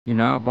You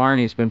know,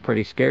 Barney's been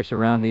pretty scarce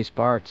around these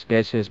parts.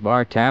 Guess his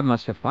bar tab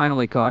must have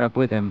finally caught up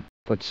with him.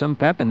 Put some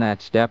pep in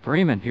that step,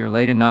 Freeman. You're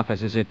late enough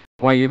as is it.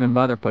 Why even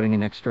bother putting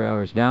in extra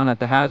hours down at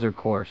the hazard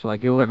course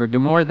like you'll ever do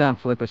more than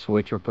flip a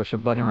switch or push a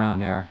button around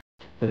there?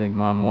 I think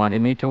Mom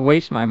wanted me to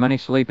waste my money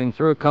sleeping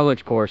through a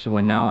college course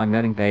when now I'm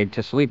getting paid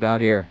to sleep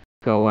out here.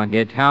 Go on,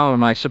 kid. How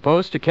am I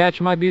supposed to catch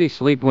my beauty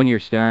sleep when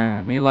you're staring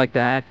at me like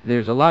that?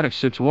 There's a lot of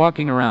suits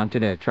walking around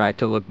today. Try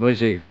to look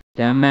busy.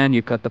 Damn man,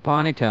 you cut the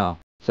ponytail.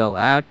 Sell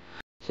out?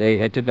 Say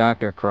head to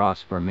Dr.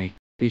 Cross for me.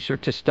 Be sure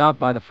to stop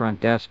by the front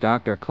desk.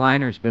 Dr.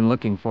 Kleiner's been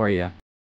looking for you.